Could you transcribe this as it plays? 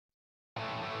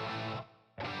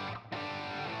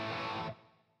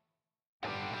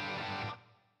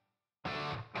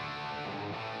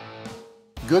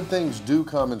Good things do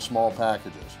come in small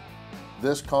packages.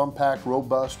 This compact,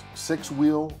 robust,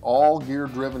 6-wheel, all-gear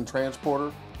driven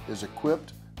transporter is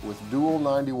equipped with dual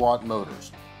 90-watt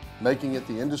motors, making it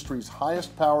the industry's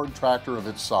highest powered tractor of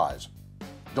its size.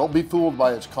 Don't be fooled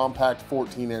by its compact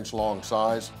 14-inch long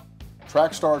size.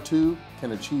 TranSTAR II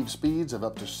can achieve speeds of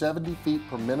up to 70 feet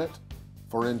per minute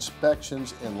for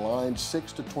inspections in lines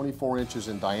 6 to 24 inches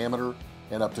in diameter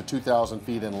and up to 2,000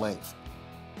 feet in length.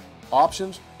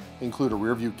 Options include a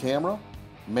rear-view camera,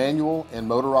 manual and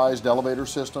motorized elevator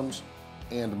systems,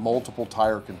 and multiple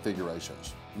tire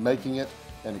configurations, making it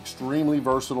an extremely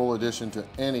versatile addition to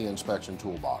any inspection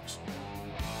toolbox.